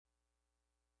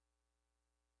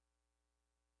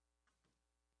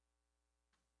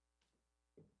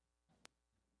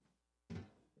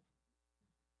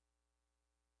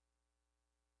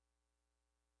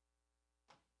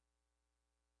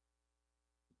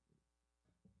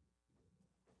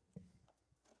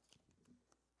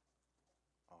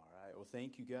Well,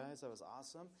 thank you guys. That was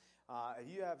awesome. If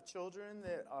you have children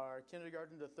that are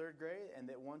kindergarten to third grade and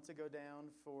that want to go down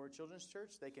for children's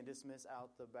church, they can dismiss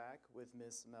out the back with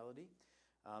Miss Melody.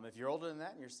 If you're older than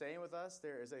that and you're staying with us,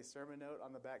 there is a sermon note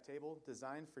on the back table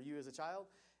designed for you as a child.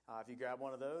 If you grab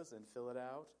one of those and fill it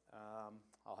out,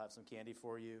 I'll have some candy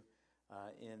for you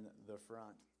in the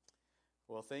front.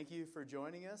 Well, thank you for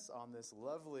joining us on this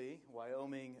lovely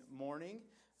Wyoming morning.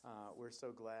 We're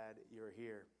so glad you're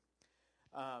here.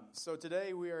 So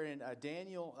today we are in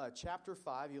Daniel chapter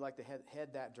 5. You like to head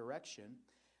that direction.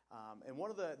 And one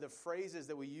of the phrases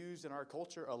that we use in our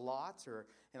culture a lot,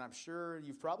 and I'm sure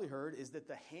you've probably heard, is that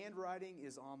the handwriting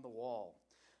is on the wall.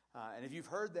 And if you've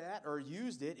heard that or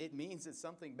used it, it means that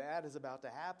something bad is about to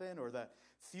happen or the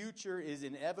future is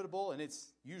inevitable, and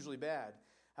it's usually bad.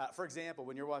 For example,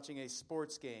 when you're watching a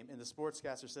sports game and the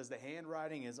sportscaster says the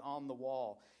handwriting is on the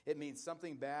wall, it means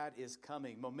something bad is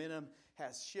coming. Momentum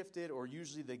has shifted, or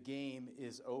usually the game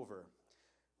is over.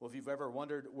 Well, if you've ever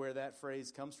wondered where that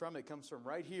phrase comes from, it comes from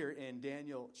right here in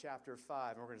Daniel chapter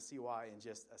 5, and we're going to see why in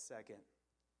just a second.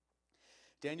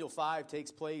 Daniel 5 takes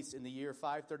place in the year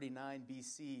 539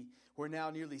 BC. We're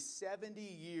now nearly 70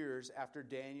 years after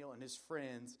Daniel and his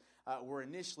friends were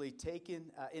initially taken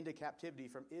into captivity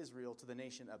from Israel to the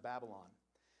nation of Babylon.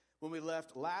 When we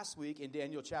left last week in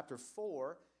Daniel chapter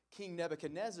 4, King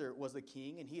Nebuchadnezzar was the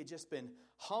king, and he had just been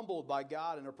humbled by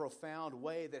God in a profound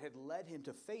way that had led him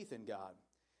to faith in God.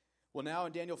 Well, now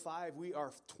in Daniel 5, we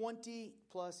are 20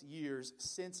 plus years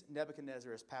since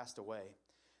Nebuchadnezzar has passed away.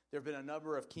 There have been a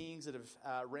number of kings that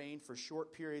have reigned for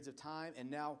short periods of time, and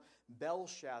now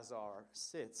Belshazzar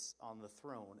sits on the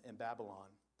throne in Babylon.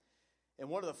 And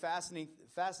one of the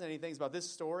fascinating things about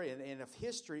this story and of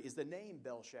history is the name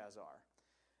Belshazzar.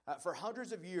 For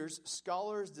hundreds of years,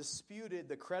 scholars disputed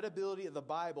the credibility of the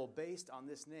Bible based on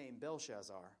this name,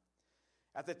 Belshazzar.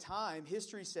 At the time,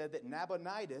 history said that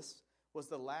Nabonidus was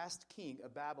the last king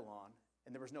of Babylon,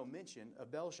 and there was no mention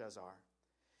of Belshazzar.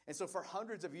 And so for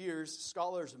hundreds of years,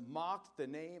 scholars mocked the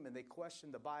name and they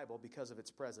questioned the Bible because of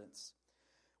its presence.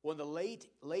 Well, in the late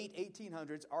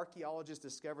 1800s, archaeologists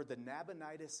discovered the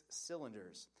Nabonidus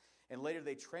cylinders. And later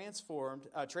they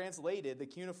translated the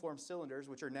cuneiform cylinders,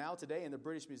 which are now today in the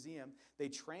British Museum. They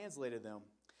translated them.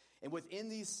 And within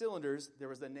these cylinders, there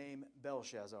was the name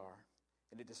Belshazzar.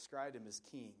 And it described him as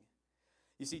king.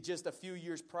 You see, just a few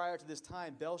years prior to this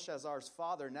time, Belshazzar's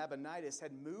father, Nabonidus,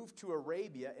 had moved to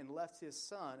Arabia and left his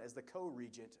son as the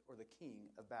co-regent or the king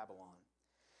of Babylon.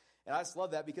 And I just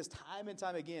love that because time and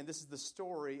time again, this is the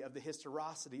story of the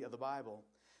historicity of the Bible.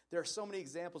 There are so many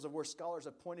examples of where scholars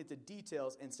have pointed to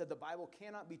details and said the Bible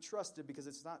cannot be trusted because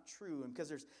it's not true and because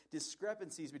there's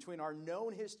discrepancies between our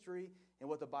known history and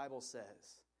what the Bible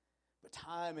says. But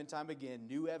time and time again,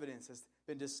 new evidence has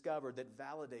been discovered that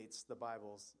validates the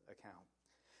Bible's account.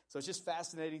 So it's just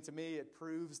fascinating to me. It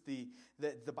proves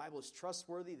that the Bible is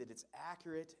trustworthy, that it's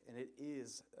accurate, and it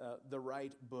is the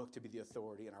right book to be the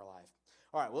authority in our life.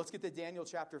 All right, well, let's get to Daniel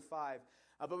chapter 5.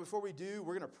 But before we do,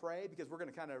 we're going to pray because we're going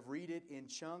to kind of read it in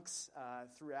chunks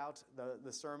throughout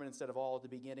the sermon instead of all at the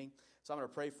beginning. So I'm going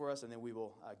to pray for us, and then we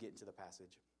will get into the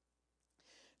passage.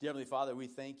 Dear Heavenly Father, we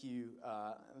thank you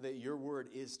that your word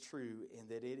is true and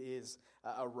that it is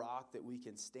a rock that we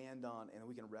can stand on and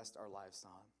we can rest our lives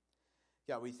on.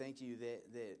 God, we thank you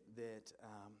that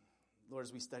Lord,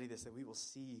 as we study this, that we will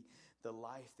see the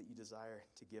life that you desire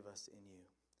to give us in you.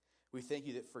 We thank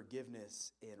you that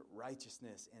forgiveness and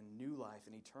righteousness and new life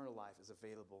and eternal life is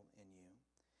available in you.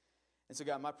 And so,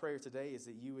 God, my prayer today is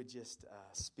that you would just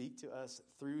speak to us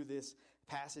through this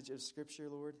passage of Scripture,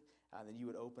 Lord, and that you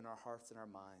would open our hearts and our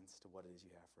minds to what it is you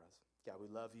have for us. God, we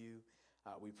love you.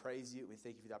 We praise you. We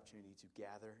thank you for the opportunity to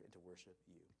gather and to worship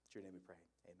you. In your name we pray.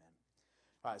 Amen.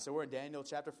 All right, so we're in Daniel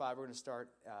chapter 5. We're going to start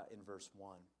in verse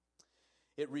 1.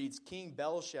 It reads, King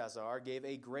Belshazzar gave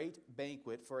a great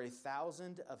banquet for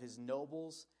 1,000 of his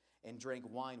nobles and drank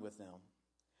wine with them.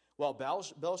 While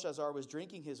Belshazzar was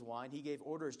drinking his wine, he gave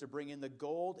orders to bring in the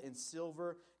gold and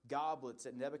silver goblets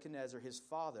that Nebuchadnezzar, his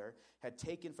father, had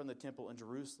taken from the temple in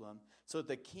Jerusalem, so that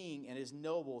the king and his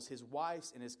nobles, his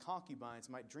wives, and his concubines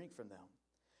might drink from them.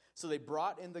 So they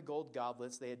brought in the gold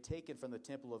goblets they had taken from the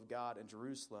temple of God in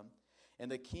Jerusalem,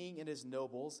 and the king and his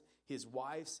nobles, his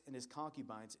wives, and his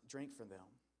concubines drank from them.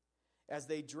 As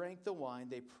they drank the wine,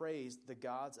 they praised the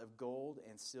gods of gold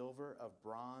and silver, of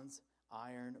bronze,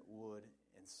 iron, wood,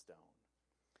 and stone.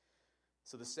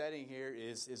 So the setting here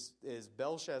is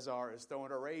Belshazzar is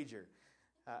throwing a rager.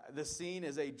 The scene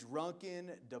is a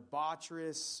drunken,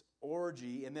 debaucherous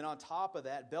orgy. And then on top of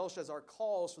that, Belshazzar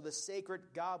calls for the sacred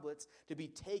goblets to be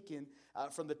taken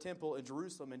from the temple in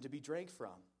Jerusalem and to be drank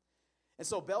from. And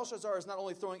so Belshazzar is not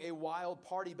only throwing a wild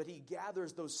party, but he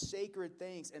gathers those sacred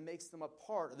things and makes them a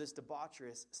part of this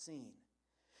debaucherous scene.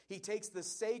 He takes the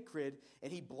sacred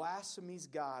and he blasphemies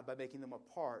God by making them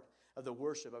a part of the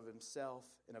worship of himself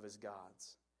and of his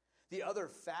gods. The other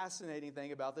fascinating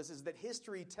thing about this is that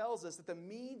history tells us that the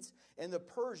Medes and the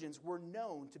Persians were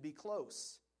known to be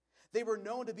close. They were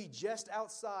known to be just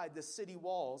outside the city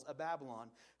walls of Babylon,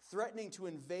 threatening to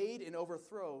invade and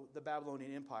overthrow the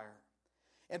Babylonian Empire.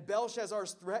 And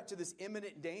Belshazzar's threat to this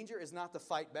imminent danger is not to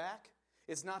fight back.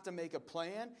 It's not to make a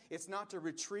plan. It's not to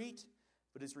retreat.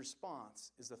 But his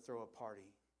response is to throw a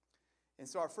party. And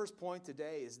so our first point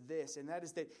today is this, and that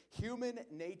is that human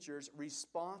nature's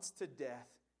response to death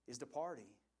is to party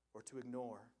or to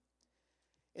ignore.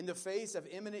 In the face of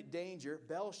imminent danger,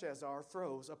 Belshazzar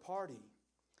throws a party.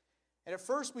 And at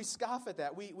first we scoff at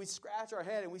that. We scratch our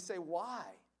head and we say, why?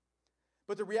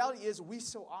 But the reality is we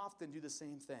so often do the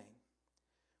same thing.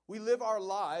 We live our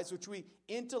lives, which we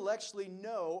intellectually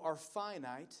know are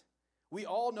finite. We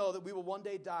all know that we will one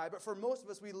day die, but for most of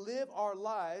us, we live our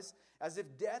lives as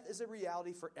if death is a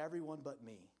reality for everyone but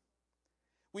me.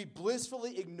 We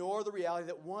blissfully ignore the reality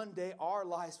that one day our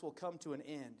lives will come to an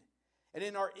end. And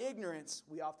in our ignorance,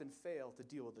 we often fail to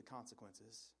deal with the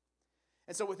consequences.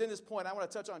 And so within this point, I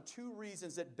want to touch on two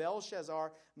reasons that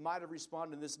Belshazzar might have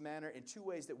responded in this manner and two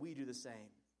ways that we do the same.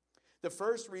 The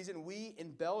first reason we in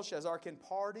Belshazzar can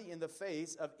party in the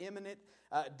face of imminent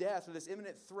death or this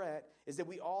imminent threat is that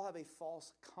we all have a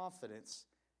false confidence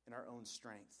in our own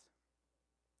strength.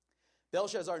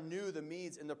 Belshazzar knew the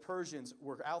Medes and the Persians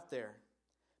were out there,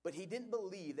 but he didn't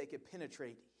believe they could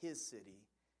penetrate his city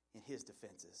and his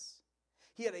defenses.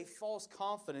 He had a false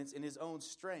confidence in his own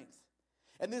strength.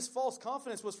 And this false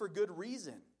confidence was for good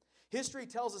reason. History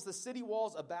tells us the city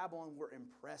walls of Babylon were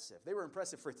impressive. They were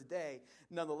impressive for today,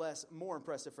 nonetheless more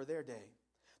impressive for their day.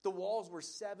 The walls were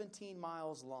 17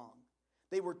 miles long.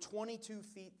 They were 22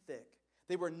 feet thick.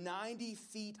 They were 90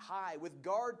 feet high with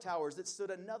guard towers that stood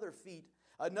another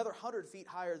 100 feet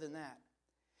higher than that.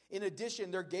 In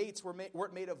addition, their gates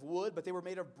weren't made of wood, but they were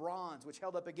made of bronze, which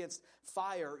held up against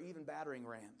fire or even battering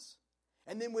rams.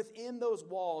 And then within those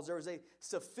walls, there was a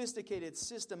sophisticated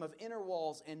system of inner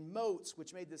walls and moats,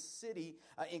 which made the city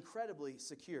incredibly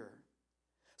secure.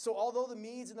 So although the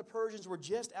Medes and the Persians were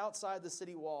just outside the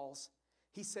city walls,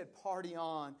 he said, party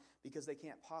on, because they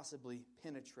can't possibly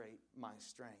penetrate my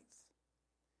strength.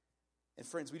 And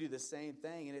friends, we do the same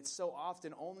thing, and it's so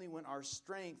often only when our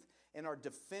strength and our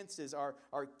defenses are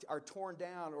torn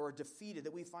down or defeated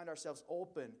that we find ourselves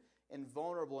open and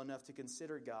vulnerable enough to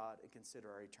consider God and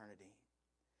consider our eternity.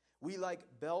 We, like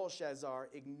Belshazzar,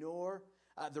 ignore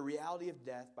the reality of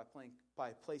death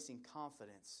by placing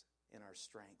confidence in our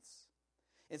strengths.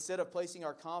 Instead of placing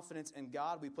our confidence in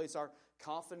God, we place our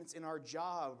confidence in our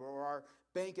job or our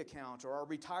bank account or our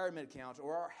retirement account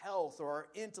or our health or our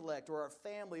intellect or our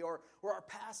family or our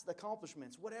past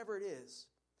accomplishments, whatever it is.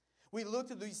 We look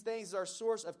to these things as our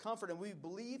source of comfort and we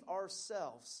believe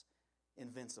ourselves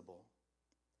invincible.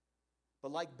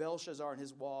 But like Belshazzar and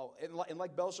his wall,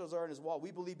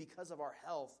 we believe because of our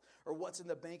health or what's in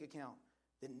the bank account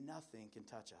that nothing can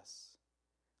touch us.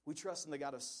 We trust in the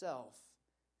God of self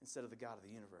instead of the God of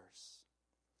the universe.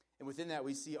 And within that,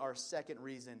 we see our second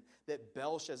reason that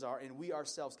Belshazzar and we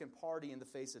ourselves can party in the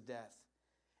face of death.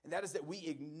 And that is that we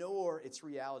ignore its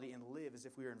reality and live as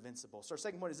if we are invincible. So our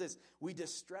second point is this: we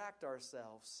distract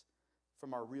ourselves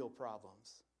from our real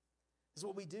problems. This is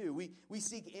what we do. We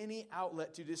seek any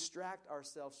outlet to distract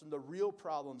ourselves from the real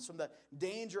problems, from the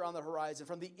danger on the horizon,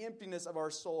 from the emptiness of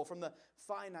our soul, from the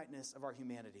finiteness of our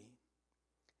humanity.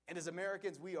 And as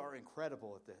Americans, we are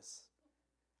incredible at this.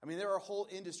 I mean, there are whole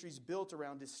industries built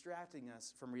around distracting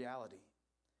us from reality.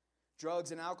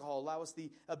 Drugs and alcohol allow us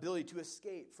the ability to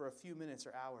escape for a few minutes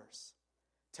or hours.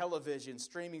 Television,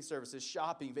 streaming services,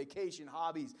 shopping, vacation,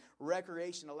 hobbies,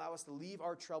 recreation allow us to leave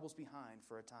our troubles behind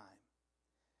for a time.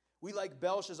 We, like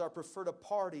Belshazzar, prefer to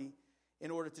party in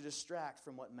order to distract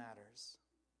from what matters.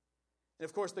 And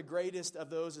of course, the greatest of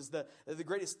those is the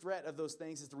greatest threat of those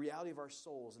things is the reality of our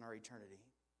souls and our eternity.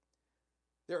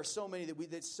 There are so many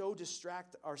that so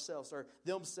distract ourselves or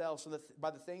themselves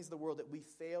by the things of the world that we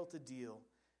fail to deal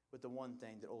with the one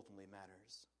thing that ultimately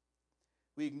matters.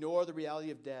 We ignore the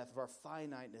reality of death, of our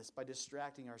finiteness, by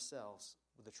distracting ourselves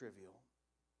with the trivial.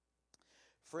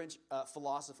 French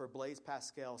philosopher Blaise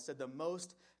Pascal said the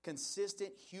most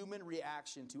consistent human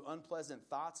reaction to unpleasant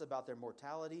thoughts about their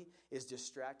mortality is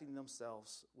distracting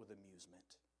themselves with amusement.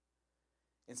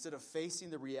 Instead of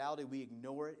facing the reality, we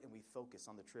ignore it and we focus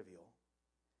on the trivial.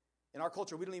 In our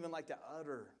culture, we don't even like to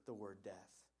utter the word death.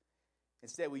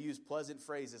 Instead, we use pleasant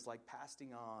phrases like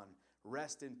passing on,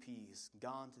 rest in peace,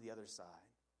 gone to the other side.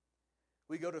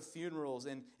 We go to funerals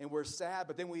and we're sad,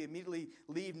 but then we immediately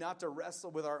leave not to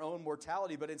wrestle with our own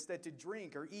mortality, but instead to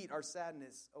drink or eat our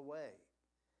sadness away.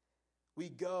 We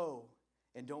go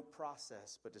and don't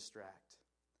process, but distract.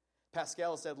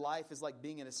 Pascal said life is like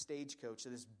being in a stagecoach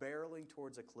that is barreling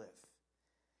towards a cliff.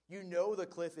 You know the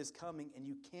cliff is coming and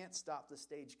you can't stop the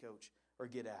stagecoach or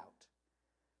get out.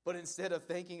 But instead of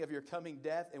thinking of your coming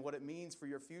death and what it means for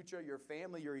your future, your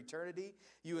family, your eternity,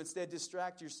 you instead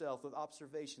distract yourself with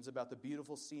observations about the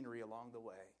beautiful scenery along the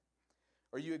way.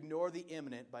 Or you ignore the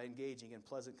imminent by engaging in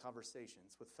pleasant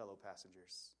conversations with fellow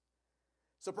passengers.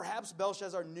 So perhaps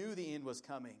Belshazzar knew the end was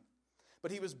coming,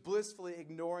 but he was blissfully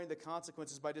ignoring the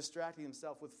consequences by distracting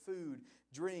himself with food,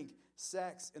 drink,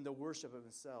 sex, and the worship of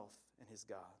himself and his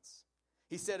gods.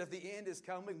 He said, if the end is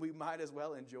coming, we might as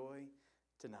well enjoy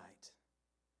tonight.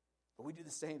 But we do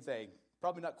the same thing.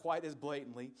 Probably not quite as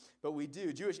blatantly, but we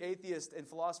do. Jewish atheist and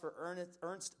philosopher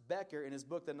Ernst Becker, in his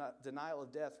book, The Denial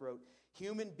of Death, wrote,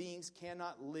 human beings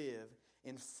cannot live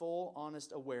in full,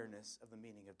 honest awareness of the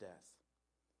meaning of death.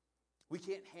 We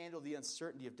can't handle the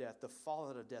uncertainty of death, the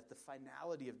fallout of death, the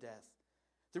finality of death,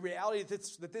 the reality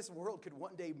that this world could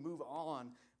one day move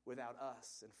on without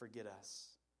us and forget us.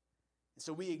 And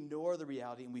so we ignore the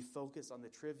reality and we focus on the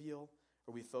trivial,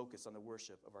 or we focus on the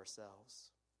worship of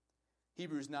ourselves.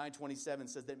 Hebrews 9:27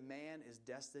 says that man is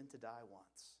destined to die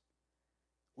once.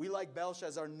 We, like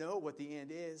Belshazzar, know what the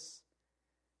end is.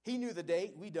 He knew the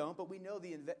date, we don't, but we know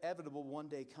the inevitable one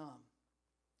day come.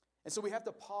 And so we have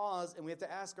to pause and we have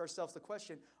to ask ourselves the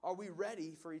question, are we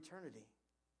ready for eternity?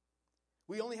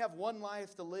 We only have one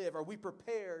life to live. Are we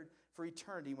prepared for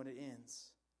eternity when it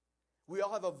ends? We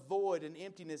all have a void and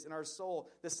emptiness in our soul.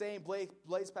 The same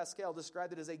Blaise Pascal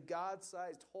described it as a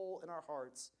God-sized hole in our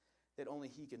hearts that only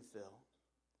he can fill.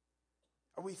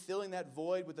 Are we filling that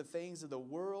void with the things of the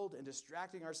world and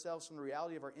distracting ourselves from the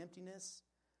reality of our emptiness?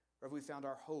 Or have we found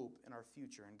our hope and our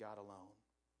future in God alone?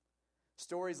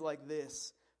 Stories like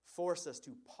this force us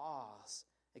to pause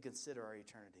and consider our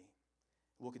eternity.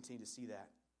 We'll continue to see that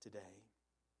today.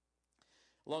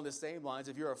 Along the same lines,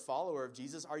 if you're a follower of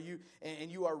Jesus,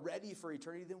 and you are ready for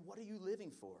eternity, then what are you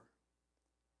living for?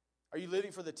 Are you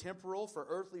living for the temporal, for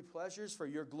earthly pleasures, for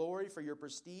your glory, for your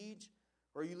prestige?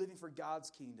 Or are you living for God's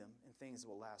kingdom and things that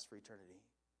will last for eternity?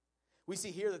 We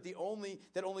see here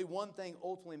that only one thing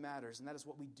ultimately matters, and that is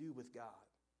what we do with God.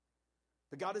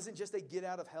 But God isn't just a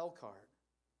get-out-of-hell card,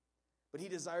 but he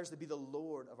desires to be the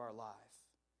Lord of our life.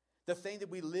 The thing that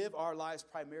we live our lives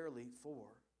primarily for.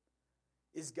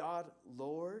 Is God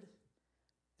Lord?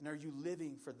 And are you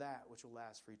living for that which will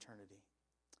last for eternity?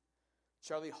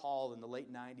 Charlie Hall in the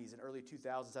late 90s and early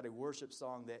 2000s had a worship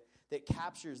song that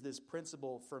captures this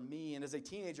principle for me. And as a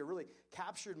teenager, really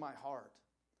captured my heart.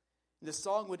 And the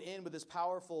song would end with this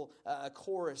powerful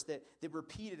chorus that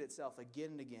repeated itself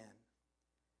again and again.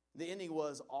 The ending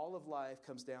was, all of life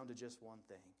comes down to just one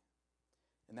thing.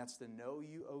 And that's to know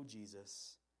you, O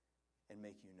Jesus, and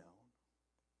make you known.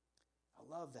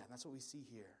 I love that. And that's what we see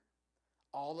here.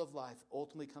 All of life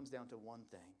ultimately comes down to one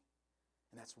thing.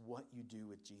 And that's what you do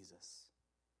with Jesus.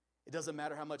 It doesn't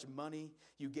matter how much money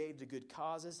you gave to good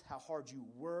causes, how hard you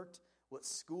worked, what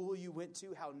school you went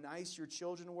to, how nice your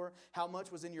children were, how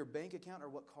much was in your bank account, or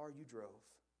what car you drove.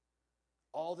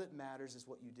 All that matters is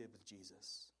what you did with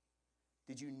Jesus.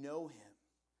 Did you know him?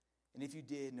 And if you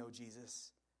did know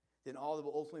Jesus, then all that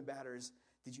will ultimately matter is,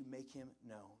 did you make him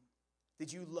known?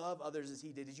 Did you love others as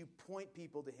he did? Did you point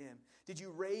people to him? Did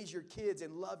you raise your kids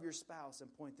and love your spouse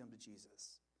and point them to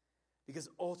Jesus? Because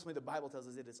ultimately the Bible tells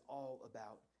us it is all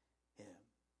about him.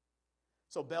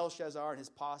 So Belshazzar and his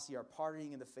posse are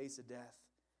partying in the face of death.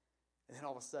 And then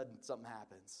all of a sudden something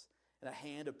happens. And a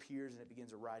hand appears and it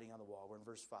begins writing on the wall. We're in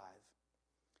verse 5.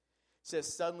 It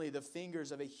says, suddenly the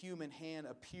fingers of a human hand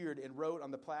appeared and wrote on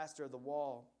the plaster of the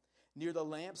wall near the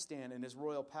lampstand in his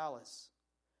royal palace.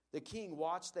 The king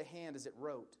watched the hand as it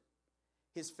wrote.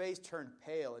 His face turned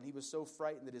pale and he was so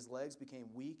frightened that his legs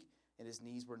became weak and his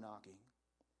knees were knocking.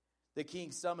 The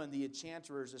king summoned the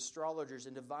enchanters, astrologers,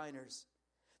 and diviners.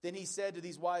 Then he said to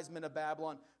these wise men of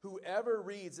Babylon, whoever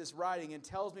reads this writing and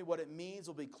tells me what it means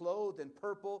will be clothed in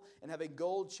purple and have a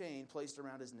gold chain placed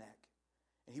around his neck.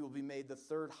 And he will be made the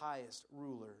third highest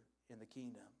ruler in the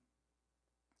kingdom.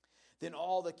 Then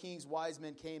all the king's wise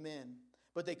men came in,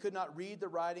 but they could not read the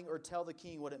writing or tell the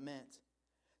king what it meant.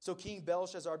 So King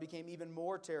Belshazzar became even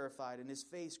more terrified, and his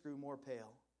face grew more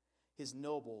pale. His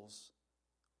nobles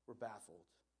were baffled.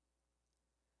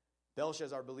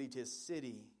 Belshazzar believed his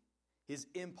city, his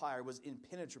empire was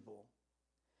impenetrable.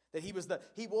 That he was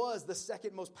the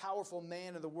second most powerful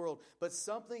man in the world. But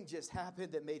something just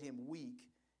happened that made him weak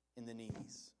in the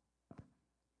knees.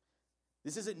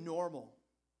 This isn't normal,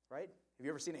 right? Have you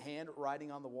ever seen a hand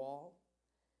writing on the wall?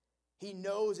 He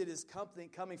knows it is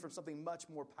coming from something much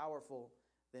more powerful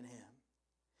than him.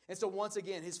 And so once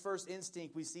again, his first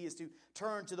instinct we see is to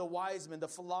turn to the wise men, the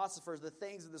philosophers, the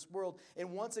things of this world.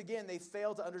 And once again, they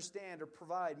fail to understand or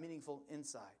provide meaningful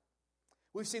insight.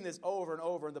 We've seen this over and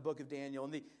over in the book of Daniel.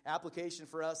 And the application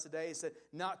for us today is to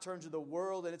not turn to the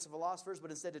world and its philosophers,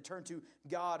 but instead to turn to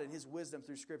God and his wisdom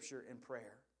through Scripture and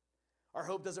prayer. Our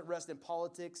hope doesn't rest in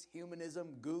politics,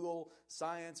 humanism, Google,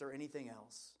 science, or anything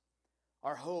else.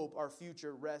 Our hope, our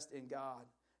future rests in God.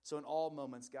 So in all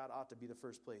moments, God ought to be the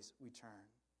first place we turn.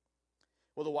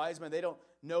 Well, the wise men, they don't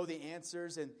know the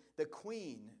answers. And the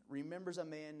queen remembers a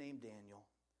man named Daniel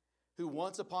who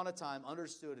once upon a time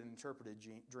understood and interpreted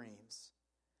dreams.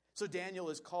 So Daniel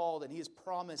is called and he is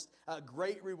promised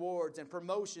great rewards and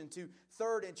promotion to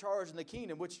third in charge in the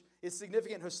kingdom, which is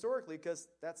significant historically because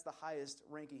that's the highest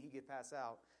ranking he could pass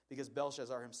out because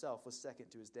Belshazzar himself was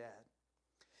second to his dad.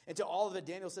 And to all of it,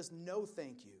 Daniel says, no,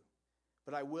 thank you,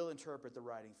 but I will interpret the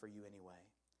writing for you anyway.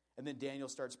 And then Daniel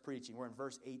starts preaching. We're in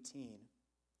verse 18.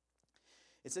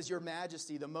 It says, Your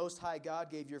Majesty, the Most High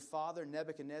God gave your father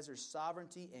Nebuchadnezzar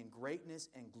sovereignty and greatness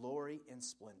and glory and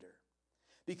splendor.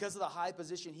 Because of the high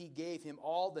position he gave him,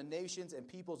 all the nations and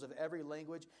peoples of every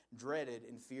language dreaded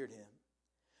and feared him.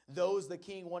 Those the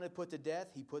king wanted put to death,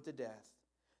 he put to death.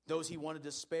 Those he wanted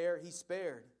to spare, he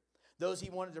spared. Those he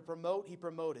wanted to promote, he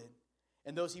promoted.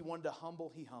 And those he wanted to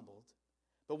humble, he humbled.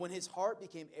 But when his heart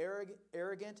became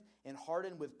arrogant and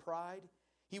hardened with pride,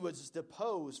 he was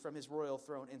deposed from his royal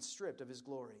throne and stripped of his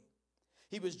glory.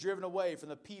 He was driven away from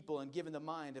the people and given the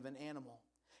mind of an animal.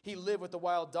 He lived with the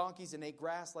wild donkeys and ate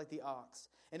grass like the ox,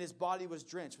 and his body was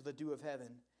drenched with the dew of heaven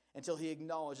until he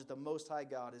acknowledged that the Most High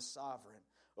God is sovereign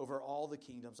over all the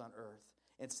kingdoms on earth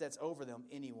and sets over them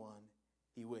anyone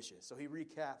he wishes. So he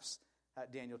recaps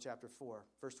Daniel chapter 4,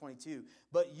 verse 22.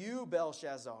 But you,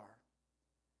 Belshazzar,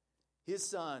 his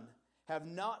son, have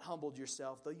not humbled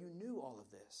yourself, though you knew all of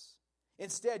this.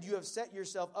 Instead, you have set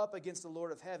yourself up against the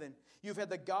Lord of heaven. You've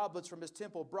had the goblets from his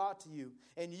temple brought to you,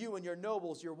 and you and your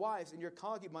nobles, your wives, and your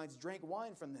concubines drank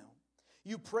wine from them.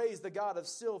 You praised the God of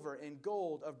silver and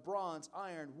gold, of bronze,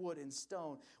 iron, wood, and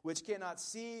stone, which cannot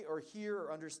see or hear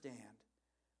or understand.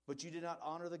 But you did not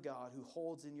honor the God who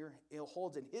holds in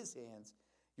his hands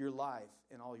your life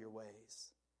and all your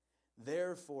ways.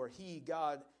 Therefore, he,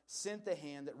 God, sent the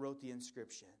hand that wrote the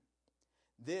inscription.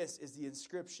 This is the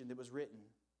inscription that was written.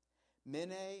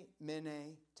 Mene,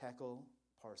 Mene, Tekel,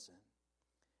 Parsin.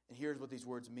 And here's what these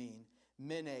words mean.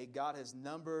 Mene, God has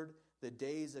numbered the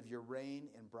days of your reign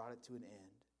and brought it to an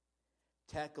end.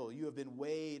 Tekel, you have been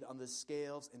weighed on the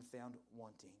scales and found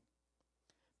wanting.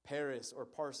 Paris or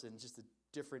Parsin, just a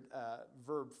different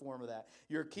verb form of that.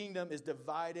 Your kingdom is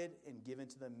divided and given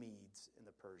to the Medes and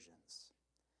the Persians.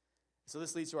 So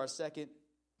this leads to our second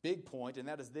big point, and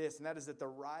that is this, and that is that the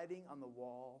writing on the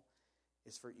wall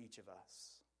is for each of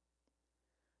us.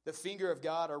 The finger of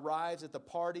God arrives at the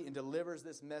party and delivers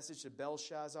this message to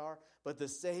Belshazzar, but the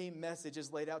same message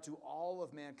is laid out to all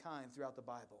of mankind throughout the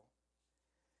Bible.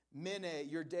 Mene,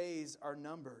 your days are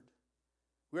numbered.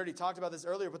 We already talked about this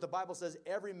earlier, but the Bible says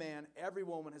every man, every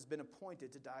woman has been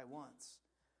appointed to die once.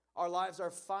 Our lives are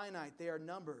finite. They are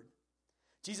numbered.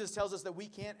 Jesus tells us that we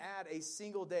can't add a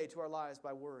single day to our lives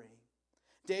by worrying.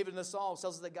 David in the Psalms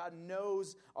tells us that God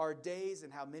knows our days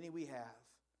and how many we have.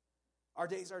 Our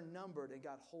days are numbered, and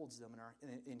God holds them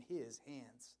in his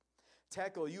hands.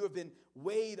 Tekel, you have been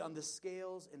weighed on the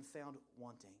scales and found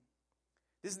wanting.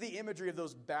 This is the imagery of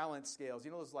those balance scales.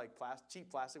 You know those like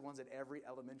cheap plastic ones that every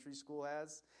elementary school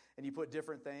has? And you put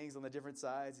different things on the different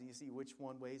sides, and you see which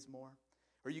one weighs more.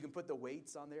 Or you can put the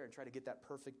weights on there and try to get that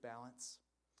perfect balance.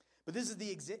 But this is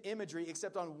the imagery,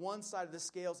 except on one side of the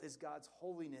scales is God's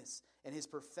holiness and his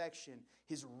perfection,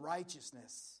 his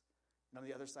righteousness. And on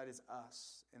the other side is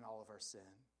us and all of our sin.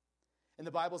 And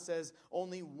the Bible says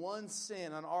only one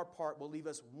sin on our part will leave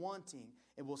us wanting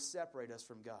and will separate us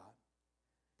from God.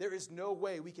 There is no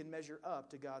way we can measure up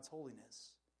to God's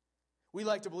holiness. We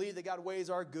like to believe that God weighs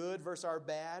our good versus our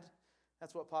bad.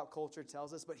 That's what pop culture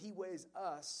tells us. But he weighs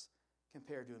us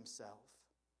compared to himself.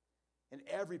 And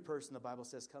every person, the Bible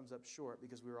says, comes up short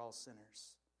because we are all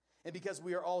sinners. And because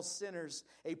we are all sinners,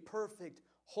 a perfect,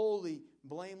 holy,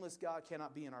 blameless God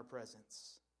cannot be in our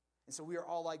presence. And so we are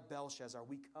all like Belshazzar.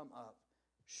 We come up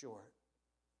short.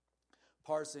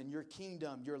 Parson, your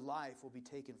kingdom, your life will be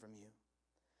taken from you.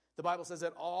 The Bible says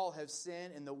that all have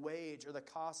sinned, and the wage or the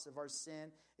cost of our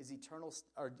sin is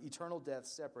eternal death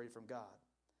separated from God.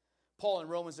 Paul in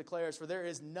Romans declares, for there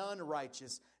is none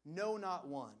righteous, no, not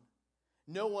one.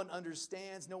 No one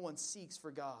understands, no one seeks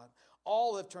for God.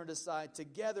 All have turned aside.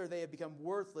 Together they have become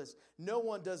worthless. No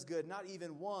one does good, not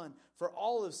even one. For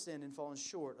all have sinned and fallen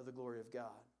short of the glory of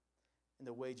God. And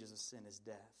the wages of sin is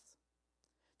death.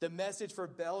 The message for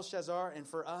Belshazzar and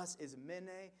for us is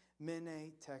Mene,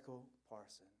 Mene, Tekel,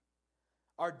 Parsin.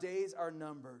 Our days are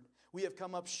numbered. We have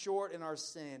come up short in our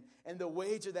sin, and the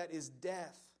wage of that is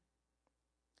death.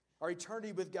 Our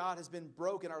eternity with God has been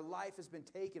broken. Our life has been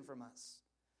taken from us.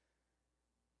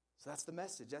 So that's the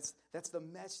message. That's the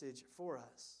message for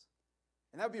us.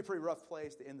 And that would be a pretty rough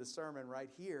place to end the sermon right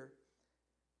here.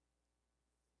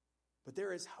 But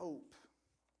there is hope.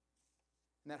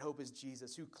 And that hope is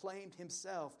Jesus, who claimed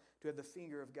himself to have the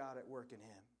finger of God at work in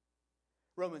him.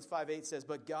 Romans 5:8 says,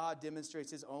 "But God demonstrates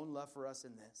his own love for us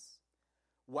in this.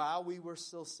 While we were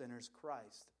still sinners,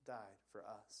 Christ died for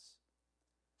us."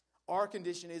 Our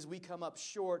condition is we come up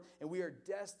short and we are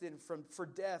destined for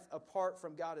death apart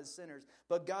from God as sinners.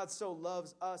 But God so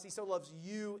loves us, he so loves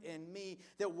you and me,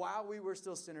 that while we were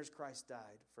still sinners, Christ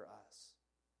died for us.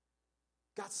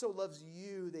 God so loves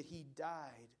you that he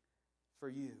died for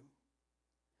you.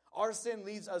 Our sin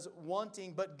leaves us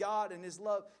wanting, but God in his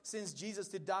love sends Jesus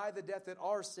to die the death that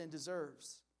our sin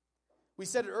deserves. We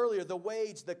said it earlier, the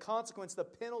wage, the consequence, the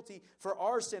penalty for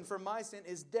our sin, for my sin,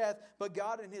 is death. But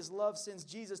God in his love sends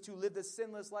Jesus to live the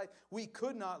sinless life we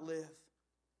could not live.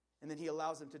 And then he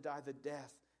allows him to die the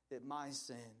death that my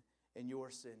sin and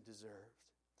your sin deserved.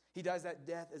 He dies that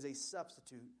death as a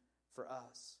substitute for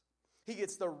us. He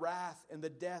gets the wrath and the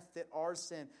death that our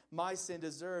sin, my sin,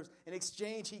 deserves. In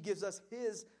exchange, he gives us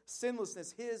his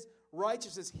sinlessness, his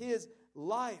righteousness, his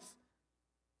life.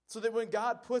 So that when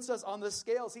God puts us on the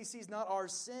scales, he sees not our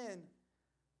sin,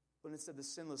 but instead the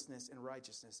sinlessness and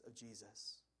righteousness of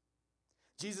Jesus.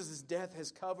 Jesus' death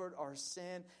has covered our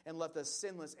sin and left us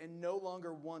sinless and no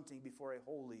longer wanting before a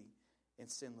holy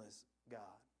and sinless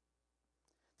God.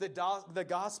 The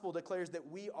gospel declares that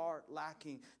we are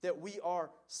lacking, that we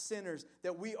are sinners,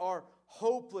 that we are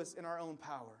hopeless in our own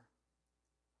power.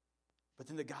 But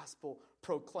then the gospel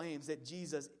proclaims that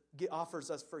Jesus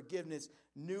offers us forgiveness,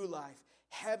 new life.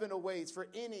 Heaven awaits for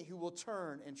any who will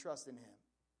turn and trust in him.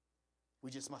 We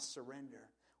just must surrender.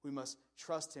 We must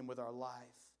trust him with our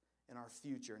life and our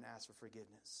future and ask for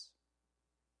forgiveness.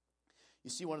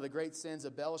 You see, one of the great sins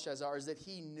of Belshazzar is that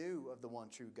he knew of the one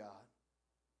true God.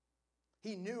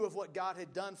 He knew of what God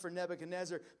had done for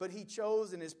Nebuchadnezzar, but he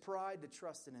chose in his pride to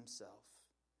trust in himself.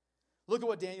 Look at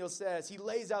what Daniel says. He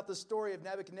lays out the story of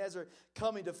Nebuchadnezzar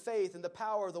coming to faith in the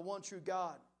power of the one true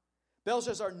God.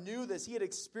 Belshazzar knew this. He had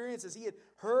experienced this. He had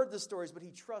heard the stories, but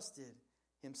he trusted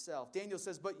himself. Daniel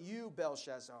says, "But you,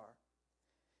 Belshazzar,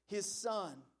 his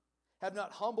son, have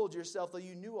not humbled yourself, though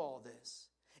you knew all this.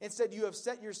 Instead, you have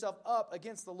set yourself up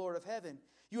against the Lord of heaven.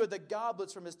 You had the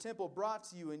goblets from his temple brought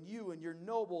to you and your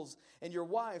nobles and your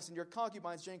wives and your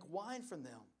concubines drank wine from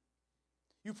them.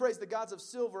 You praise the gods of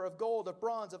silver, of gold, of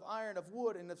bronze, of iron, of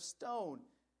wood, and of stone,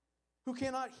 who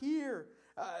cannot hear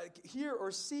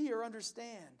or see or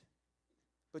understand.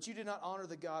 But you did not honor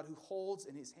the God who holds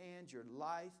in his hand your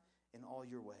life in all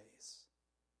your ways."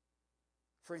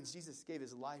 Friends, Jesus gave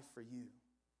his life for you.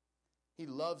 He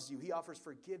loves you. He offers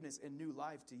forgiveness and new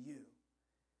life to you.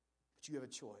 But you have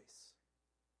a choice.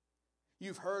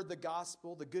 You've heard the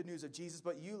gospel, the good news of Jesus,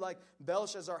 but you, like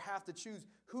Belshazzar, have to choose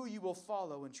who you will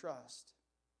follow and trust.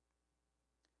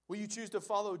 Will you choose to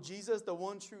follow Jesus, the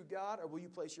one true God, or will you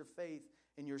place your faith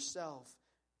in yourself,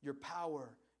 your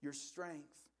power, your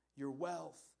strength, your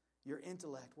wealth, your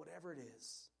intellect, whatever it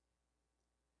is?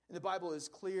 And the Bible is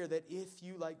clear that if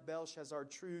you, like Belshazzar,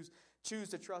 choose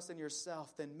to trust in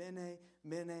yourself, then Mene,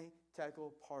 Mene,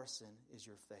 Tekel, Parsin is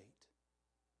your fate.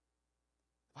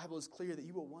 The Bible is clear that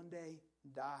you will one day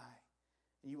die,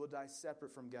 and you will die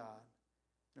separate from God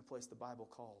in a place the Bible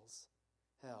calls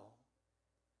hell.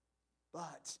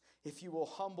 But if you will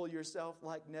humble yourself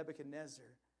like Nebuchadnezzar,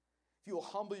 if you will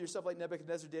humble yourself like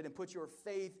Nebuchadnezzar did and put your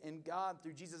faith in God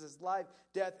through Jesus' life,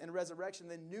 death, and resurrection,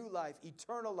 then new life,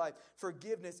 eternal life,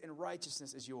 forgiveness, and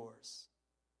righteousness is yours.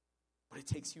 But it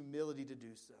takes humility to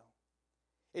do so.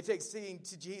 It takes saying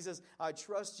to Jesus, "I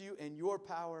trust you and your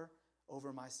power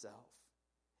over myself."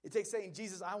 It takes saying,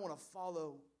 "Jesus, I want to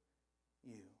follow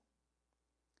you."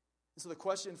 And so the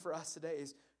question for us today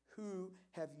is, who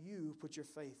have you put your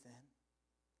faith in?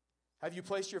 Have you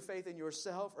placed your faith in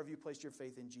yourself, or have you placed your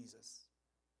faith in Jesus?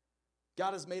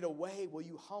 God has made a way. Will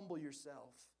you humble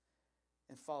yourself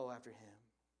and follow after him?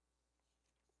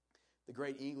 The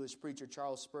great English preacher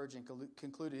Charles Spurgeon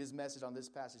concluded his message on this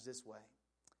passage this way.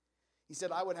 He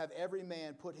said, "I would have every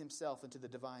man put himself into the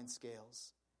divine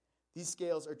scales. These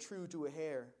scales are true to a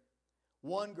hair.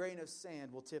 One grain of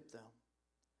sand will tip them.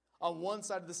 On one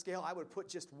side of the scale, I would put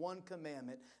just one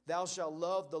commandment. Thou shalt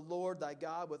love the Lord thy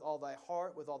God with all thy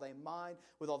heart, with all thy mind,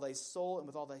 with all thy soul, and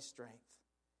with all thy strength.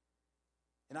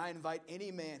 And I invite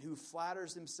any man who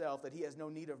flatters himself that he has no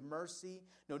need of mercy,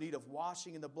 no need of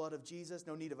washing in the blood of Jesus,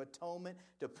 no need of atonement,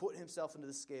 to put himself into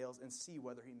the scales and see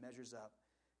whether he measures up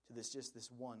to this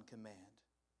one command.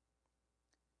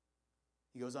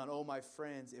 He goes on, "Oh, my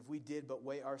friends, if we did but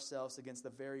weigh ourselves against the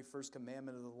very first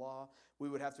commandment of the law, we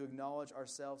would have to acknowledge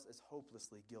ourselves as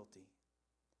hopelessly guilty.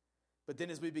 But then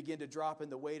as we begin to drop in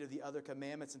the weight of the other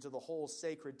commandments until the whole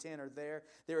sacred 10 are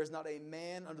there is not a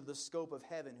man under the scope of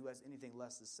heaven who has anything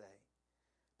less to say,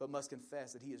 but must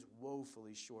confess that he is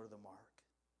woefully short of the mark.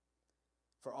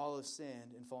 For all have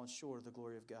sinned and fallen short of the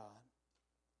glory of God."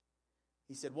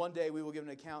 He said, one day we will give an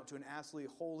account to an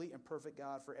absolutely holy and perfect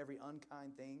God for every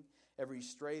unkind thing, every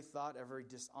stray thought, every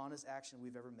dishonest action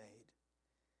we've ever made.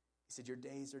 He said, your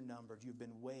days are numbered. You've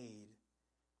been weighed,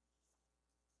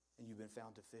 and you've been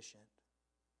found deficient.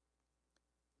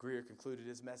 Greer concluded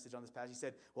his message on this passage.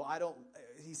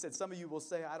 He said, some of you will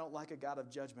say, I don't like a God of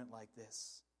judgment like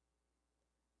this.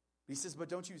 He says, but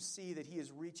don't you see that he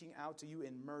is reaching out to you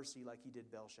in mercy like he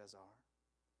did Belshazzar?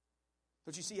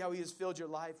 Don't you see how he has filled your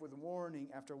life with warning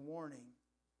after warning?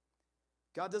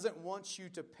 God doesn't want you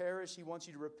to perish. He wants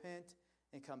you to repent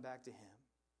and come back to him.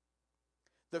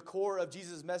 The core of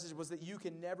Jesus' message was that you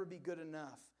can never be good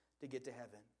enough to get to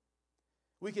heaven.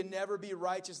 We can never be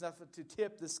righteous enough to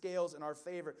tip the scales in our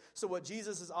favor. So what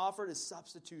Jesus has offered is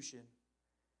substitution.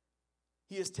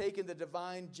 He has taken the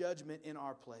divine judgment in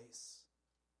our place.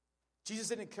 Jesus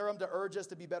didn't come to urge us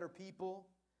to be better people.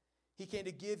 He came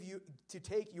to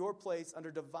take your place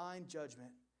under divine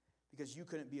judgment because you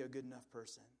couldn't be a good enough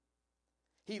person.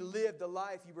 He lived the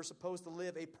life you were supposed to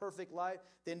live, a perfect life,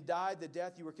 then died the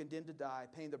death you were condemned to die,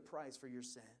 paying the price for your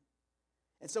sin.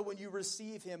 And so when you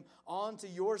receive him onto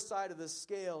your side of the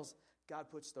scales, God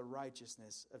puts the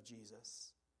righteousness of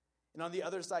Jesus. And on the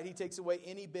other side, he takes away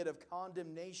any bit of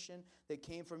condemnation that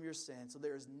came from your sin. So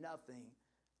there is nothing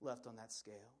left on that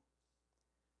scale.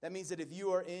 That means that if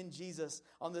you are in Jesus,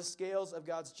 on the scales of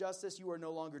God's justice, you are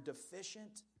no longer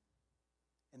deficient.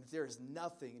 And that there is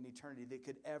nothing in eternity that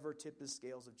could ever tip the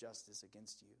scales of justice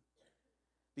against you.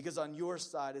 Because on your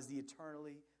side is the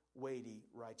eternally weighty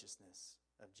righteousness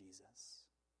of Jesus.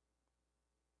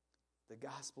 The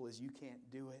gospel is you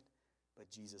can't do it, but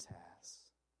Jesus has.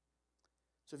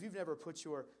 So if you've never put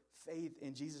your faith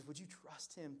in Jesus, would you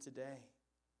trust him today?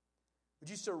 Would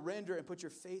you surrender and put your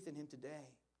faith in him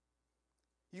today?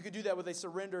 You can do that with a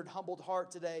surrendered, humbled heart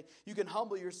today. You can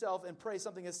humble yourself and pray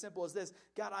something as simple as this.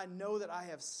 God, I know that I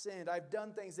have sinned. I've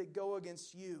done things that go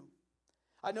against you.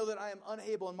 I know that I am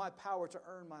unable in my power to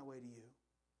earn my way to you.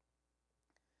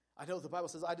 I know the Bible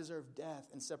says I deserve death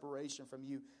and separation from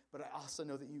you, but I also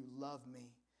know that you love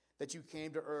me, that you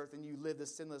came to earth and you lived the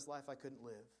sinless life I couldn't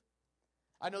live.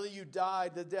 I know that you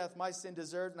died the death my sin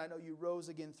deserved, and I know you rose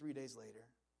again 3 days later.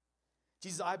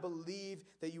 Jesus, I believe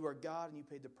that you are God and you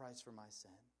paid the price for my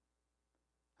sin.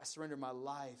 I surrender my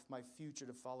life, my future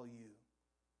to follow you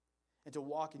and to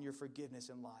walk in your forgiveness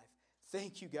in life.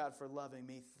 Thank you, God, for loving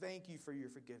me. Thank you for your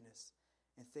forgiveness.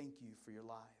 And thank you for your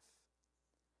life.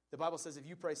 The Bible says if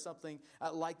you pray something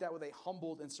like that with a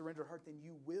humbled and surrendered heart, then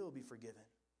you will be forgiven.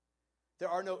 There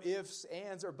are no ifs,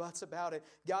 ands, or buts about it.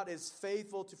 God is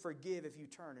faithful to forgive if you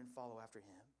turn and follow after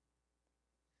him.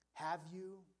 Have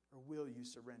you or will you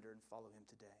surrender and follow him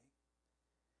today?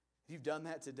 If you've done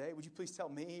that today, would you please tell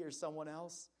me or someone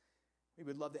else? We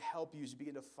would love to help you as you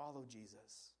begin to follow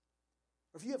Jesus.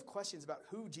 Or if you have questions about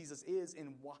who Jesus is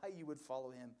and why you would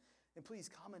follow him, then please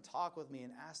come and talk with me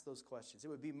and ask those questions. It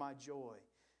would be my joy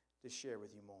to share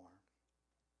with you more.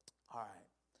 All right.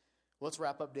 Let's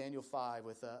wrap up Daniel 5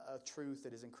 with a truth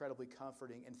that is incredibly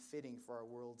comforting and fitting for our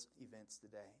world's events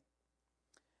today.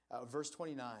 Verse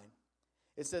 29.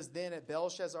 It says, then at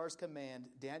Belshazzar's command,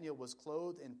 Daniel was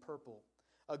clothed in purple.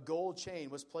 A gold chain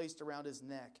was placed around his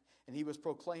neck, and he was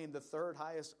proclaimed the third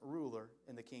highest ruler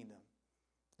in the kingdom.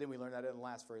 Then we learn that it didn't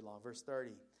last very long. Verse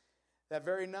 30. That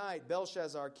very night,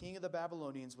 Belshazzar, king of the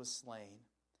Babylonians, was slain,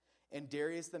 and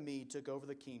Darius the Mede took over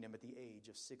the kingdom at the age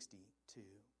of 62.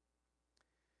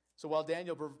 So while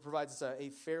Daniel provides us a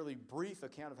fairly brief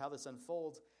account of how this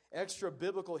unfolds, extra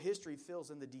biblical history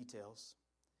fills in the details.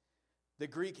 The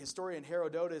Greek historian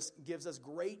Herodotus gives us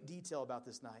great detail about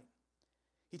this night.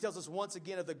 He tells us once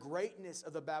again of the greatness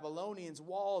of the Babylonians'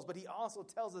 walls, but he also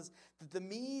tells us that the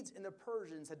Medes and the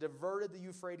Persians had diverted the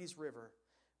Euphrates River,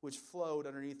 which flowed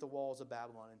underneath the walls of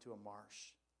Babylon into a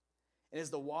marsh. And as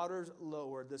the waters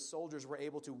lowered, the soldiers were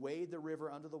able to wade the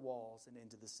river under the walls and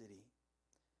into the city.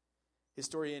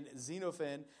 Historian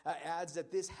Xenophon adds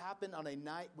that this happened on a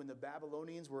night when the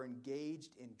Babylonians were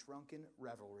engaged in drunken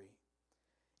revelry,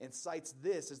 and cites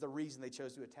this as the reason they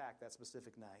chose to attack that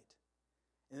specific night.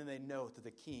 And then they note that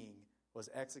the king was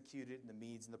executed and the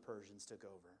Medes and the Persians took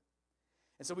over.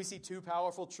 And so we see two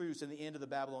powerful truths in the end of the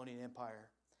Babylonian Empire.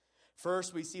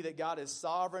 First, we see that God is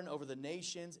sovereign over the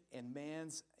nations and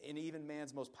even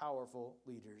man's most powerful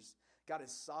leaders. God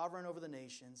is sovereign over the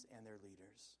nations and their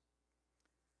leaders.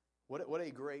 What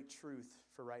a great truth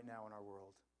for right now in our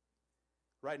world.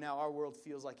 Right now, our world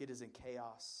feels like it is in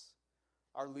chaos.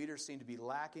 Our leaders seem to be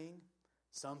lacking.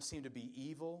 Some seem to be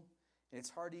evil. And it's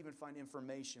hard to even find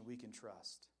information we can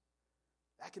trust.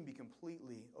 That can be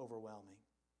completely overwhelming.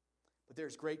 But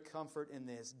there's great comfort in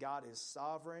this. God is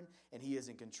sovereign, and He is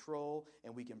in control,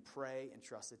 and we can pray and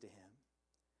trust it to Him.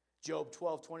 Job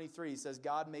 12:23 says,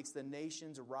 God makes the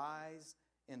nations rise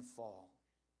and fall.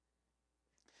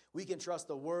 We can trust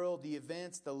the world, the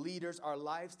events, the leaders, our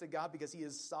lives to God because He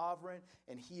is sovereign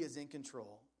and He is in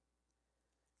control.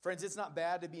 Friends, it's not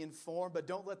bad to be informed, but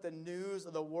don't let the news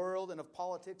of the world and of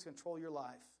politics control your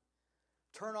life.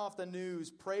 Turn off the news,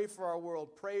 pray for our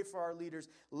world, pray for our leaders,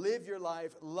 live your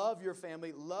life, love your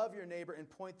family, love your neighbor, and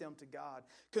point them to God.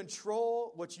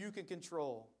 Control what you can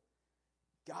control.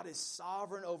 God is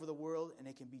sovereign over the world, and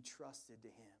it can be trusted to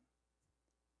Him.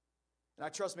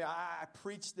 And trust me, I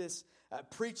preach this,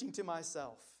 preaching to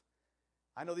myself.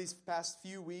 I know these past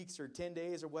few weeks or 10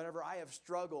 days or whatever, I have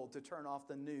struggled to turn off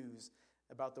the news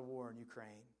about the war in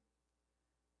Ukraine.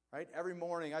 Right? Every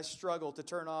morning I struggle to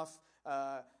turn off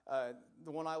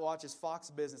the one I watch is Fox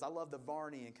Business. I love the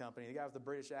Varney and Company, the guy with the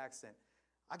British accent.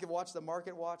 I could watch the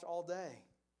Market Watch all day.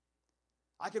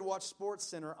 I could watch Sports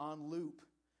Center on loop.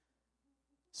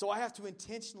 So I have to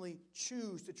intentionally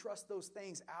choose to trust those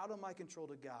things out of my control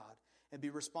to God and be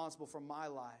responsible for my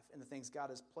life and the things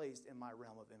God has placed in my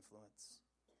realm of influence.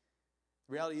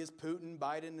 The reality is Putin,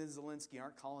 Biden, and Zelensky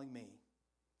aren't calling me.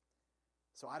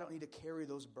 So I don't need to carry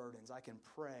those burdens. I can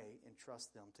pray and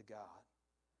trust them to God.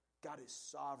 God is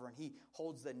sovereign. He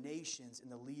holds the nations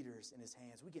and the leaders in His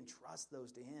hands. We can trust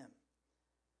those to Him.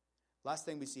 Last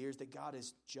thing we see here is that God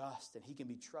is just and He can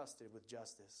be trusted with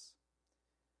justice.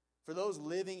 For those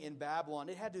living in Babylon,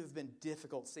 it had to have been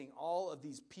difficult seeing all of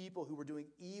these people who were doing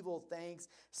evil things,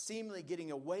 seemingly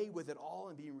getting away with it all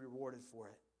and being rewarded for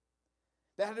it.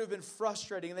 That had to have been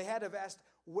frustrating, and they had to have asked,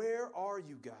 "Where are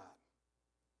you, God?"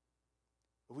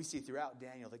 But we see throughout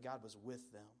Daniel that God was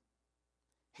with them.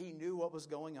 He knew what was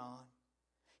going on.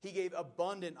 He gave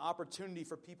abundant opportunity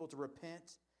for people to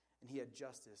repent, and He had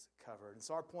justice covered. And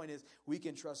so our point is, we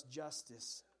can trust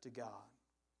justice to God.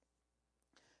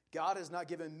 God has not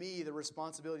given me the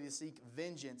responsibility to seek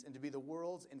vengeance and to be the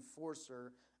world's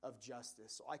enforcer of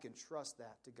justice. So I can trust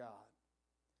that to God.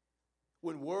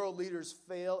 When world leaders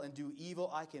fail and do evil,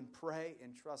 I can pray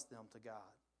and trust them to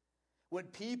God. When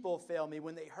people fail me,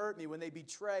 when they hurt me, when they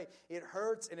betray, it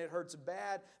hurts and it hurts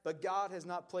bad, but God has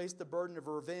not placed the burden of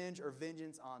revenge or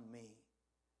vengeance on me.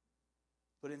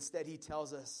 But instead, He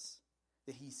tells us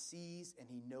that He sees and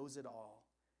He knows it all,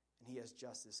 and He has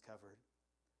justice covered.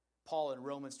 Paul in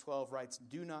Romans 12 writes,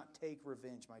 "Do not take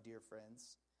revenge, my dear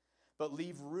friends, but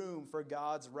leave room for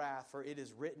God's wrath, for it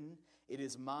is written, 'It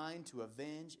is mine to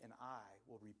avenge, and I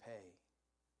will repay.'"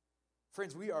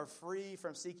 Friends, we are free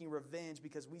from seeking revenge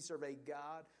because we serve a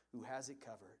God who has it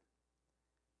covered.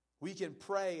 We can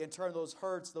pray and turn those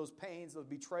hurts, those pains, those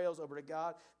betrayals over to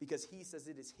God because He says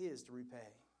it is His to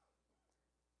repay.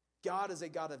 God is a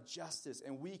God of justice,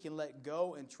 and we can let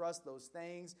go and trust those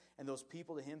things and those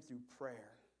people to Him through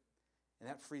prayer. And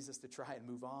that frees us to try and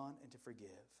move on and to forgive.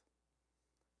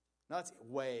 Now, that's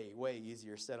way, way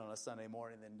easier said on a Sunday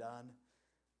morning than done.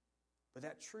 But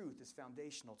that truth is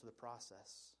foundational to the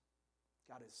process.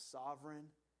 God is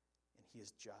sovereign, and He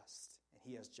is just, and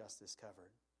He has justice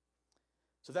covered.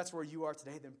 So that's where you are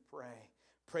today, then pray.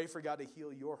 Pray for God to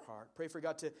heal your heart. Pray for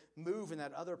God to move in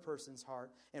that other person's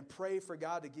heart. And pray for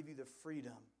God to give you the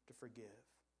freedom to forgive.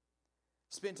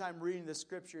 Spend time reading the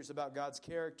Scriptures about God's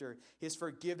character, His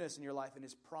forgiveness in your life, and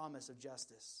His promise of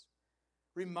justice.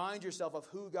 Remind yourself of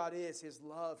who God is, His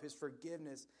love, His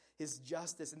forgiveness, His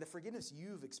justice, and the forgiveness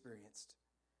you've experienced.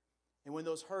 And when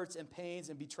those hurts and pains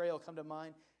and betrayal come to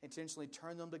mind, intentionally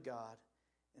turn them to God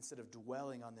instead of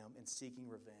dwelling on them and seeking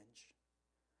revenge.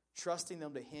 Trusting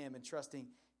them to Him and trusting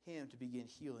Him to begin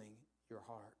healing your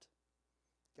heart.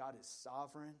 God is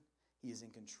sovereign, He is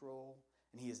in control,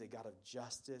 and He is a God of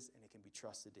justice, and it can be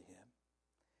trusted to Him.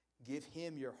 Give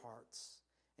Him your hearts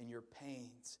and your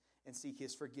pains and seek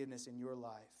His forgiveness in your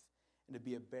life and to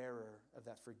be a bearer of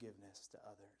that forgiveness to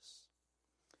others.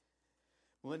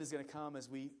 Melinda's going to come as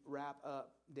we wrap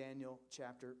up Daniel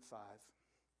chapter 5.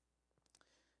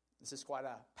 This is quite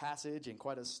a passage and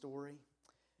quite a story.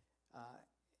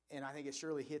 And I think it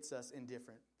surely hits us in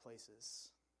different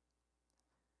places.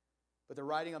 But the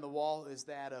writing on the wall is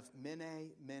that of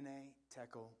Mene, Mene,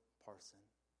 Tekel, Parsin.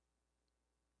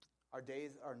 Our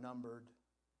days are numbered.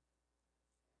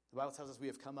 The Bible tells us we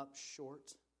have come up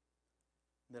short,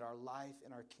 that our life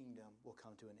and our kingdom will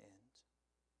come to an end.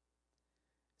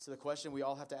 So the question we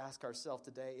all have to ask ourselves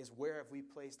today is, where have we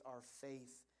placed our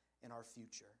faith in our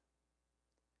future?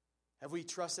 Have we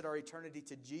trusted our eternity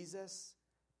to Jesus,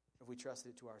 or have we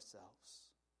trusted it to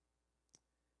ourselves?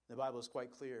 The Bible is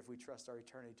quite clear. If we trust our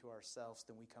eternity to ourselves,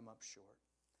 then we come up short.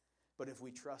 But if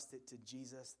we trust it to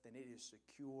Jesus, then it is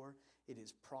secure, it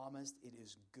is promised, it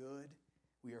is good.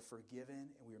 We are forgiven,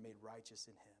 and we are made righteous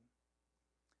in Him.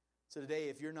 So today,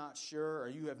 if you're not sure or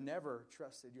you have never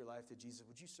trusted your life to Jesus,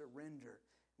 would you surrender?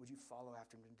 Would you follow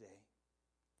after Him today?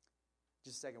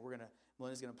 Just a second,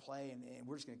 Melinda's going to play, and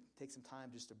we're just going to take some time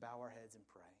just to bow our heads and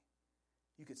pray.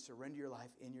 You could surrender your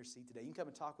life in your seat today. You can come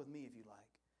and talk with me if you like.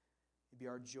 It'd be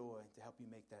our joy to help you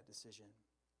make that decision.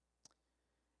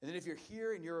 And then if you're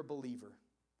here and you're a believer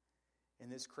in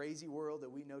this crazy world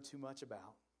that we know too much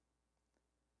about,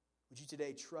 would you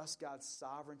today trust God's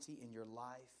sovereignty in your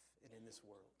life and in this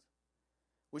world?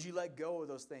 Would you let go of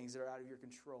those things that are out of your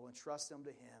control and trust them to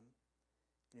Him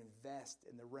and invest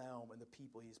in the realm and the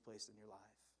people He has placed in your life?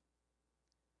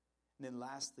 And then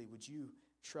lastly, would you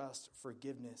trust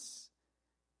forgiveness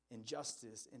and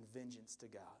justice and vengeance to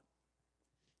God?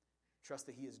 Trust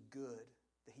that He is good,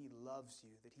 that He loves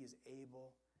you, that He is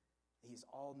able, that He is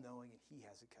all-knowing, and He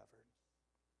has it covered.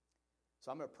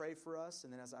 So I'm going to pray for us,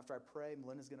 and then after I pray,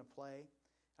 Melinda's going to play.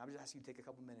 I'm just asking you to take a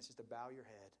couple minutes just to bow your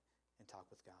head and talk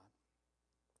with God.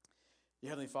 Dear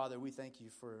Heavenly Father, we thank You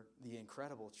for the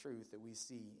incredible truth that we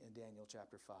see in Daniel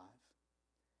chapter 5.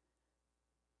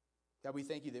 God, we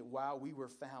thank You that while we were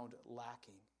found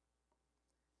lacking,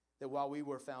 that while we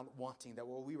were found wanting, that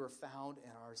while we were found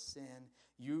in our sin,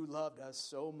 You loved us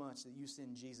so much that You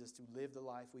sent Jesus to live the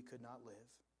life we could not live.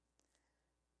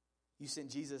 You sent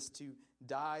Jesus to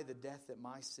die the death that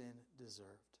my sin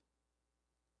deserved.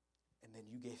 And then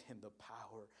You gave Him the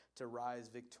power to rise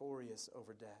victorious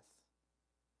over death.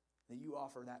 That You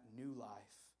offer that new life,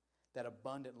 that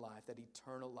abundant life, that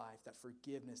eternal life, that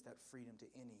forgiveness, that freedom to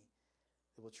any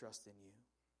that will trust in You.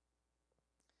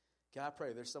 God, I pray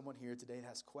if there's someone here today that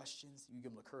has questions, You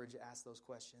give them the courage to ask those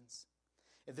questions.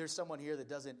 If there's someone here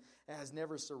that has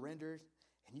never surrendered,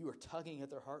 and You are tugging at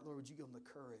their heart, Lord, would You give them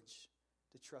the courage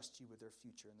to trust You with their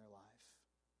future and their life?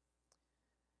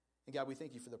 And God, we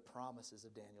thank You for the promises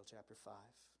of Daniel chapter 5.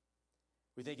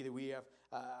 We thank You that we have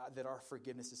that our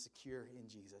forgiveness is secure in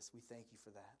Jesus. We thank You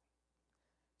for that.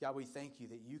 God, we thank You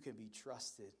that You can be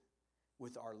trusted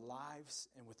with our lives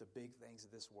and with the big things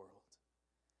of this world.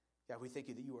 God, we thank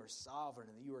You that You are sovereign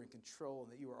and that You are in control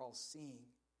and that You are all-seeing.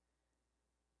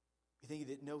 We thank You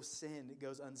that no sin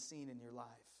goes unseen in Your life,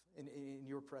 in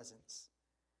Your presence.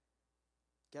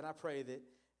 God, I pray that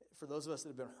for those of us that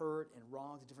have been hurt and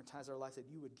wronged at different times of our life, that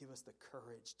You would give us the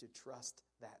courage to trust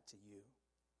that to You.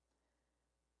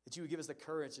 That You would give us the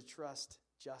courage to trust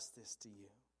justice to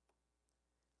You.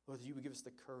 Lord, that You would give us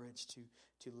the courage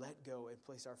to let go and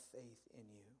place our faith in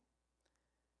You.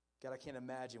 God, I can't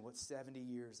imagine what 70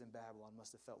 years in Babylon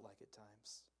must have felt like at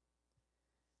times.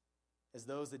 As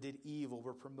those that did evil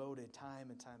were promoted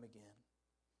time and time again.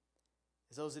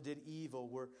 As those that did evil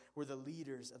were the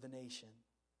leaders of the nation.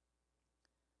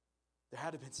 There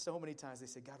had to have been so many times they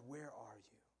said, God, where are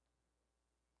You?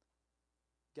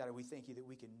 God, we thank You that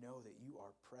we can know that You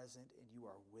are present and You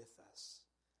are with us.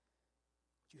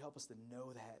 Would You help us to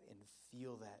know that and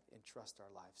feel that and trust our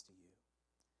lives to You?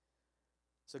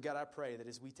 So God, I pray that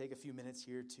as we take a few minutes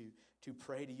here to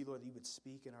pray to You, Lord, that You would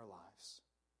speak in our lives.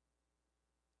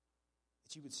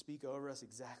 That You would speak over us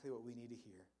exactly what we need to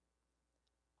hear.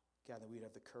 God, that we'd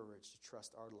have the courage to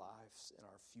trust our lives and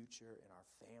our future and our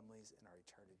families and our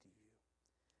eternity to You.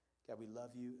 God, we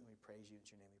love You and we praise You. In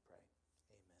Your name we pray.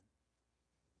 Amen.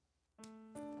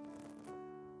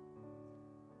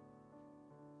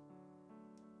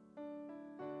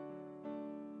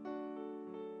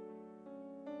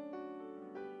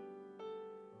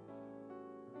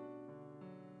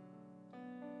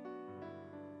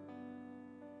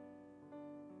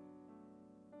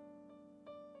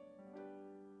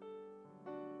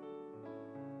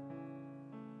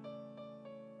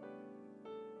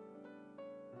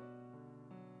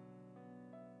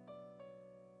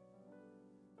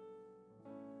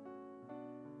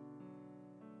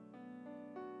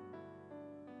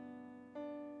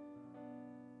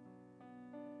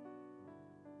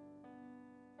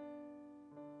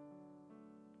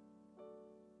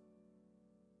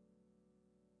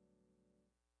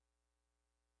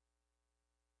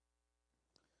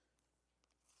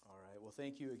 Well,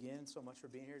 thank you again so much for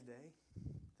being here today.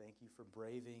 Thank you for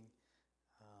braving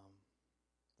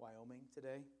Wyoming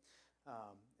today.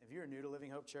 If you're new to Living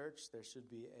Hope Church, there should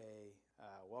be a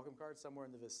welcome card somewhere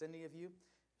in the vicinity of you.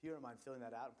 If you don't mind filling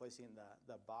that out and placing it in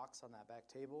the box on that back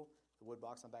table, the wood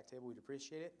box on the back table, we'd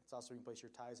appreciate it. It's also, you can place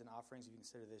your tithes and offerings if you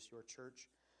consider this your church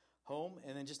home.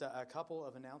 And then just a couple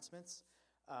of announcements.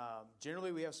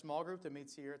 Generally, we have a small group that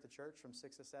meets here at the church from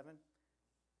 6 to 7.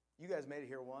 You guys made it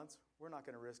here once. We're not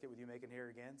going to risk it with you making it here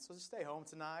again. So just stay home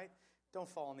tonight. Don't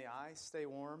fall in the ice. Stay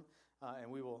warm. And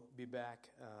we will be back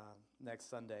next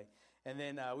Sunday. And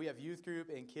then we have youth group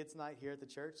and kids night here at the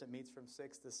church that meets from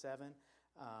 6 to 7.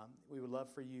 We would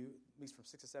love for you, meets from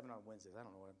 6 to 7 on Wednesdays. I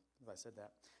don't know if I said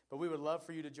that. But we would love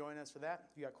for you to join us for that.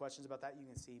 If you got questions about that, you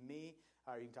can see me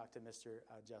or you can talk to Mr.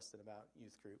 Justin about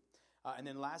youth group. And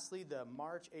then lastly, the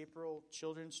March, April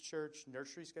Children's Church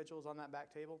nursery schedule is on that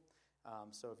back table.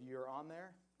 So if you're on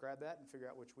there, grab that and figure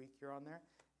out which week you're on there.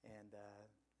 And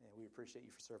we appreciate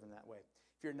you for serving that way.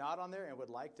 If you're not on there and would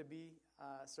like to be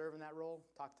serving that role,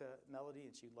 talk to Melody,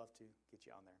 and she'd love to get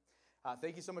you on there.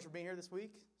 Thank you so much for being here this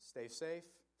week. Stay safe.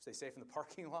 Stay safe in the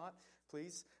parking lot,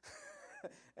 please.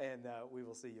 And we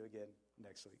will see you again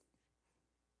next week.